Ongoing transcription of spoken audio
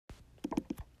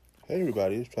Hey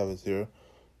everybody, it's Travis here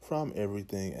from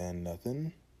Everything and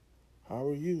Nothing. How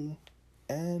are you?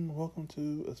 And welcome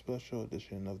to a special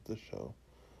edition of the show,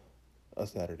 a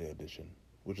Saturday edition,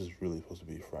 which is really supposed to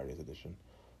be Friday's edition.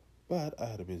 But I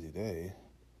had a busy day.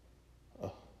 Uh,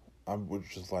 I was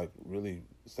just like really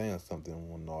saying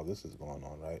something when all this is going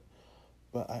on, right?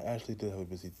 But I actually did have a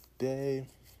busy day.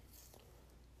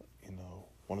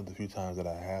 One of the few times that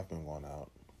I have been going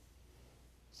out.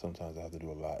 Sometimes I have to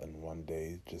do a lot in one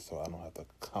day just so I don't have to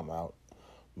come out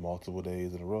multiple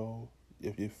days in a row,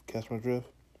 if you catch my drift.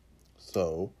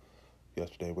 So,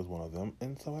 yesterday was one of them,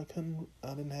 and so I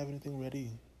didn't have anything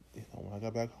ready, when I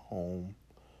got back home.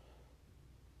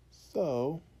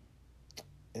 So,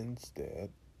 instead,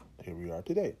 here we are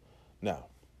today. Now,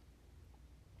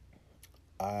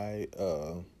 I,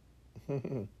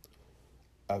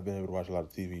 I've been able to watch a lot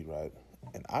of TV, right?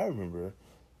 And I remember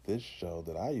this show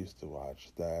that I used to watch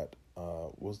that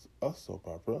was a soap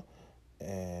opera,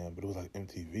 but it was like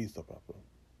MTV soap opera.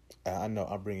 And I know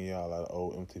I'm bringing y'all a lot of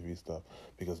old MTV stuff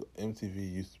because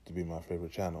MTV used to be my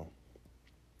favorite channel.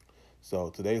 So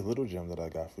today's little gem that I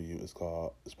got for you is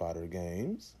called Spyder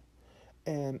Games,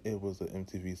 and it was an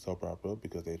MTV soap opera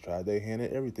because they tried their hand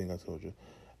at everything. I told you.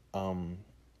 Um,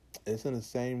 it's in the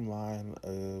same line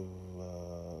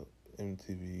of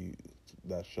MTV,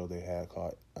 that show they had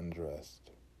called Undressed,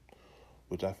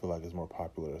 which I feel like is more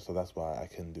popular. So that's why I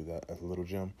couldn't do that as a little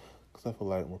gem, because I feel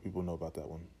like more people know about that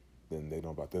one than they know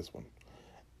about this one.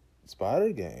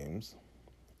 Spyder Games,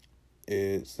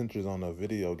 it centers on a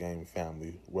video game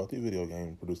family, wealthy video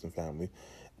game producing family,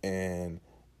 and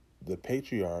the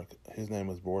patriarch, his name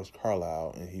was Boris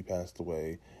Karloff, and he passed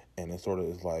away, and it sort of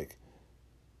is like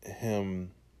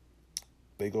him.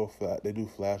 They do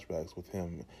flashbacks with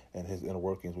him and his inner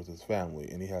workings with his family,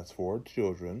 and he has four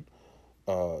children: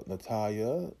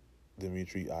 Natalia,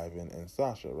 Dmitry, Ivan, and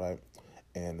Sasha. Right,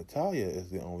 and Natalia is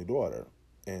the only daughter,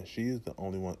 and she's the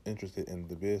only one interested in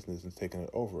the business and taking it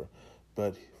over.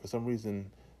 But for some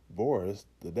reason, Boris,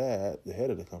 the dad, the head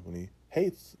of the company,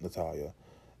 hates Natalia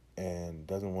and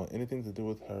doesn't want anything to do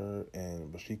with her.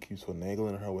 But she keeps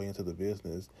finagling her way into the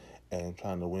business and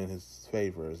trying to win his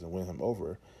favors and win him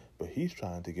over. But he's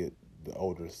trying to get the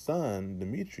older son,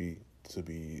 Dmitry, to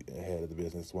be head of the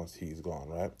business once he's gone,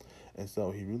 right? And so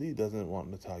he really doesn't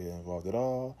want Natalia involved at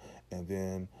all. And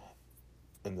then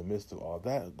in the midst of all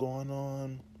that going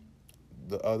on,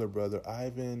 the other brother,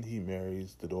 Ivan, he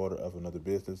marries the daughter of another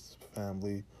business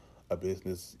family, a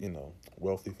business,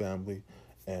 wealthy family,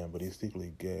 but he's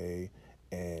secretly gay,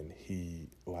 and he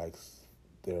likes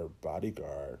their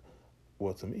bodyguard.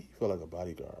 Well, to me, he felt like a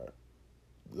bodyguard.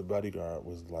 The bodyguard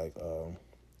was like, a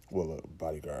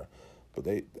bodyguard, but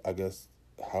I guess,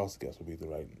 house guest would be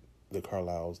the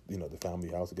Carlisle's, the family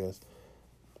house guest,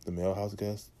 the male house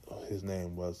guest. His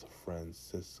name was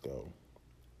Francisco.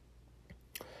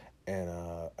 And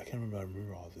I can't remember. I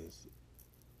remember all this,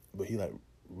 but he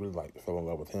really fell in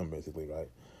love with him basically, right?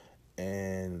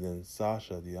 And then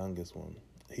Sasha, the youngest one,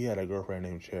 he had a girlfriend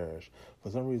named Cherish.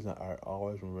 For some reason, I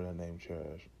always remember that name,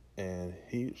 Cherish. And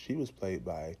she was played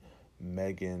by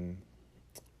Megan.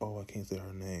 Oh, I can't say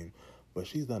her name, but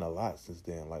she's done a lot since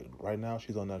then. Like right now,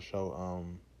 she's on that show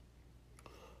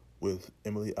with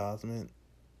Emily Osment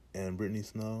and Brittany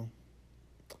Snow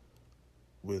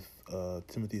with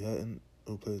Timothy Hutton,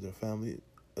 who plays their family.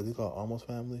 Is it called Almost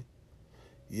Family?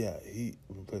 Yeah, he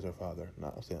plays her father.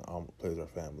 Not I'm saying plays her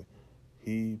family.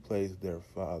 He plays their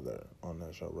father on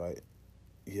that show, right?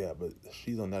 Yeah, but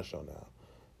she's on that show now.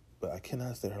 But I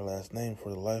cannot say her last name for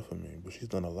the life of me. But she's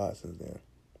done a lot since then.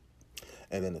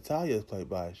 And then Natalia is played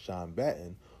by Sean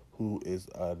Batten, who is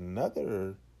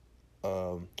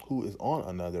who is on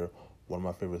another one of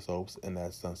my favorite soaps, and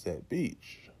that's Sunset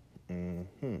Beach. Now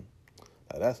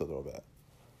that's a throwback.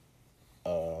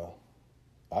 Uh,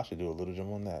 I should do a little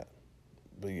gem on that.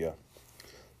 But yeah,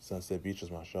 Sunset Beach is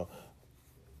my show.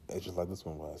 It's just like this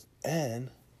one was. And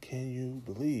can you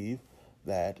believe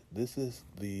that this is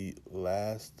the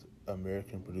last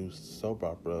American produced soap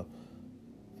opera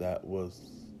that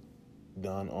was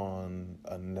done on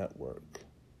a network?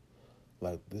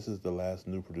 Like, this is the last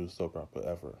new produced soap opera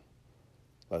ever.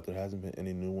 Like, there hasn't been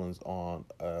any new ones on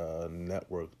a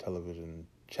network television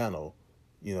channel,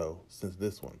 since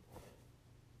this one.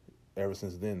 Ever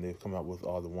since then, they've come out with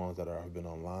all the ones that have been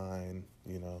online,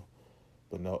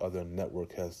 but no other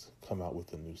network has come out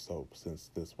with a new soap since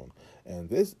this one. And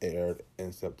this aired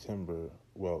in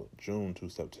June to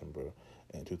September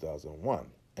in 2001.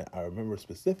 And I remember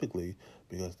specifically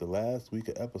because the last week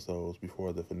of episodes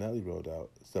before the finale rolled out,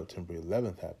 September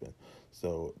 11th happened.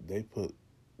 So they put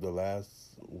the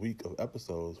last week of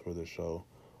episodes for the show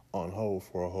on hold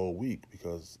for a whole week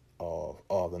because of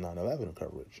all the 9/11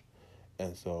 coverage.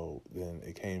 And so then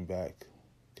it came back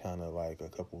kind of like a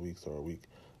couple weeks or a week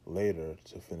later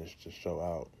to finish the show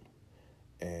out.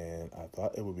 And I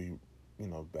thought it would be,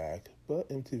 back, but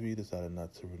MTV decided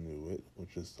not to renew it,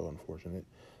 which is so unfortunate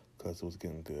because it was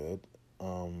getting good.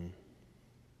 Um,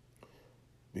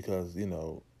 because,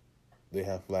 they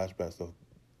have flashbacks of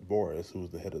Boris, who was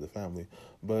the head of the family,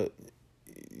 but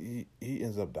he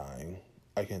ends up dying.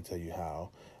 I can't tell you how,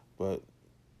 but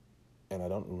and I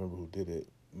don't remember who did it,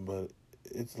 but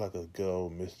it's like a go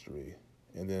mystery.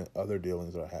 And then other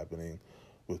dealings are happening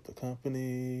with the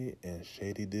company and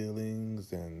shady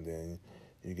dealings, and then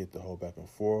you get the whole back and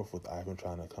forth with Ivan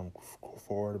trying to come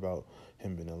forward about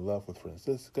him being in love with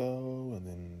Francisco, and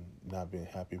then not being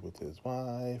happy with his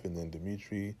wife, and then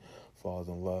Dimitri falls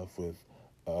in love with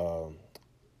um,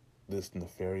 this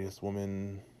nefarious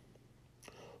woman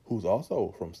who's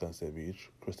also from Sunset Beach,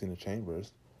 Christina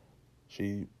Chambers.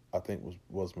 She, I think,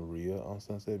 was Maria on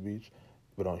Sunset Beach,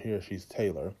 but on here she's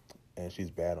Taylor, and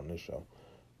she's bad on this show.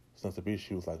 Sunset Beach,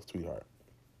 she was like sweetheart,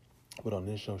 but on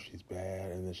this show she's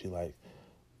bad, and then she like,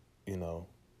 you know,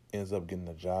 ends up getting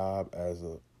a job as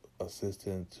a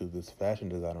assistant to this fashion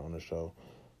designer on the show,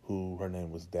 who her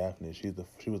name was Daphne.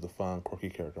 She was the fun, quirky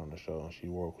character on the show, and she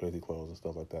wore crazy clothes and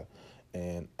stuff like that.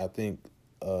 And I think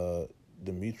uh,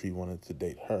 Dimitri wanted to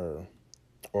date her,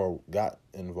 or got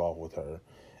involved with her,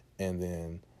 and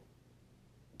then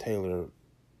Taylor,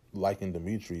 liking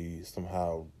Dimitri,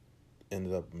 somehow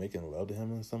ended up making love to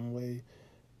him in some way,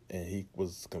 and he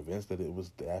was convinced that it was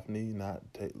Daphne, not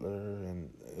Taylor, and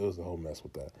it was a whole mess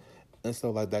with that. And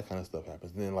so, like, that kind of stuff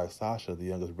happens. And then, like, Sasha, the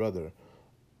youngest brother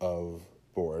of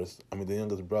the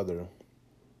youngest brother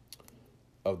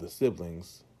of the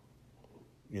siblings,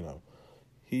 you know,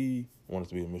 he wanted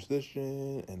to be a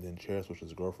musician, and then Cherish was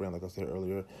his girlfriend, like I said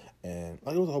earlier, and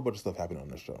like it was a whole bunch of stuff happening on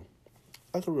this show,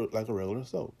 like a regular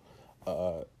soap.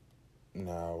 Uh,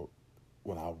 Now,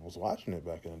 when I was watching it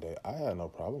back in the day, I had no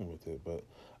problem with it, but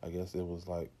I guess it was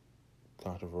like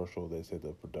controversial. They said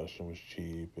the production was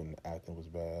cheap and the acting was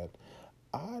bad.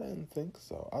 I didn't think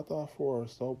so. I thought for a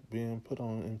soap being put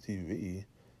on MTV,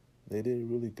 they did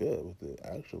really good with it,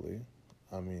 actually.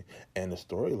 I mean, and the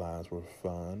storylines were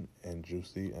fun and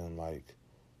juicy and like,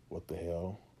 what the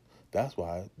hell? That's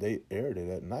why they aired it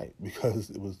at night because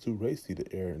it was too racy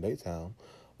to air in daytime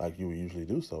like you would usually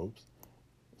do soaps.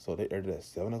 So they aired it at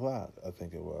 7 o'clock, I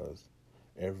think it was,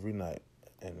 every night,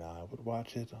 and I would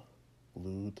watch it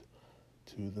glued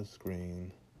to the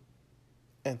screen,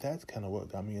 and that's kind of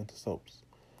what got me into soaps.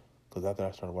 Because after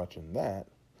I started watching that,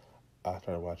 I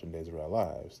started watching Days of Our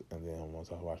Lives, and then once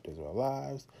I watched Days of Our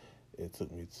Lives, it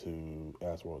took me to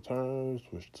As World Turns,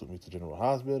 which took me to General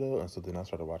Hospital, and so then I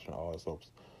started watching all the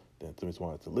soaps. Then it took me to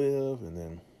Wanted to Live, and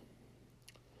then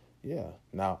yeah.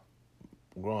 Now,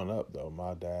 growing up though,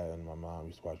 my dad and my mom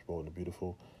used to watch Bold and the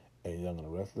Beautiful and Young and the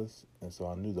Restless, and so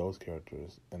I knew those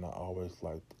characters, and I always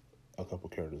liked a couple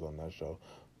characters on that show,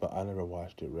 but I never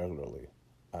watched it regularly.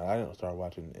 I didn't start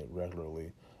watching it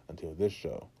regularly until this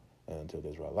show and until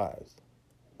Days of Our Lives,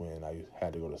 when I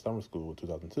had to go to summer school in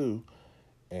 2002,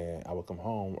 and I would come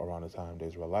home around the time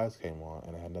Days of Our Lives came on,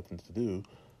 and I had nothing to do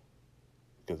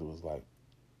because it was like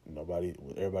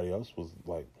everybody else was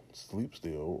like sleep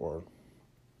still, or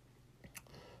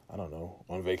I don't know,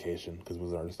 on vacation because it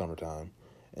was already summertime.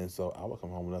 And so I would come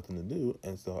home with nothing to do.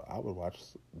 And so I would watch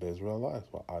Days of Our Lives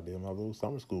while I did my little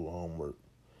summer school homework.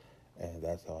 And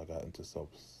that's how I got into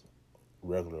soaps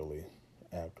regularly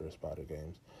after Spyder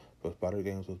Games. But Spyder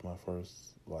Games was my first,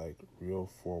 like, real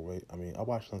four-way. I mean, I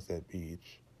watched Sunset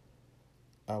Beach.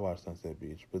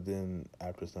 But then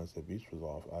after Sunset Beach was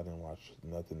off, I didn't watch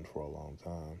nothing for a long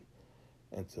time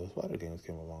until Spider Games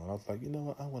came along. And I was like, you know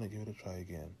what, I want to give it a try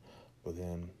again. But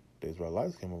then Days of Our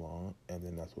Lives came along, and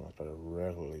then that's when I started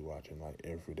regularly watching, like,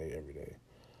 every day, every day.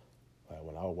 Like,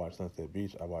 when I would watch Sunset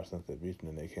Beach, I watched Sunset Beach, and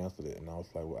then they canceled it. And I was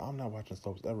like, well, I'm not watching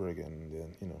soaps ever again. And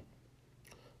then,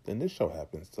 then this show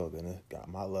happened. So then it got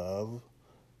my love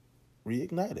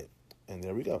reignited. And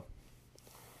there we go.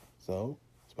 So,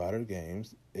 Spyder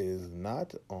Games is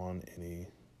not on any.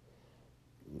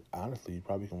 Honestly, you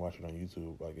probably can watch it on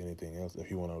YouTube like anything else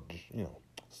if you want to just,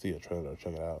 see a trailer or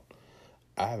check it out.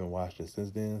 I haven't watched it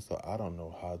since then, so I don't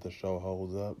know how the show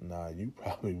holds up. Now, you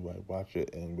probably might watch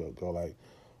it and will go like,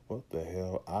 what the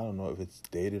hell? I don't know if it's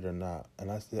dated or not. And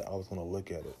I said I was going to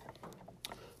look at it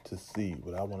to see,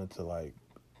 but I wanted to like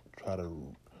try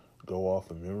to go off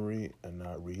of memory and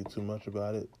not read too much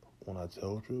about it when I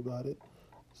told you about it.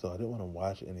 So I didn't want to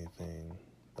watch anything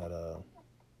that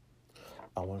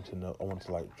I wanted to know. I wanted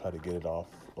to like try to get it off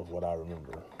of what I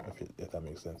remember, if that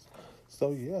makes sense.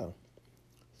 So yeah,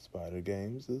 Spyder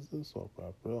Games is a soap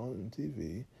opera on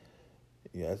MTV.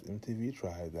 Yes, MTV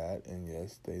tried that, and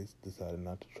yes, they decided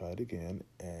not to try it again,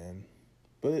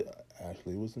 but it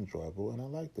actually was enjoyable, and I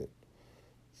liked it.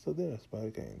 So there,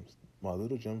 Spyder Games, my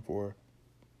little gem for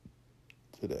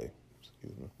today.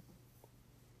 Excuse me.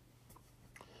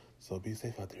 So be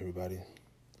safe out there, everybody,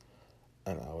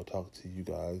 and I will talk to you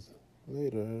guys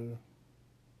later.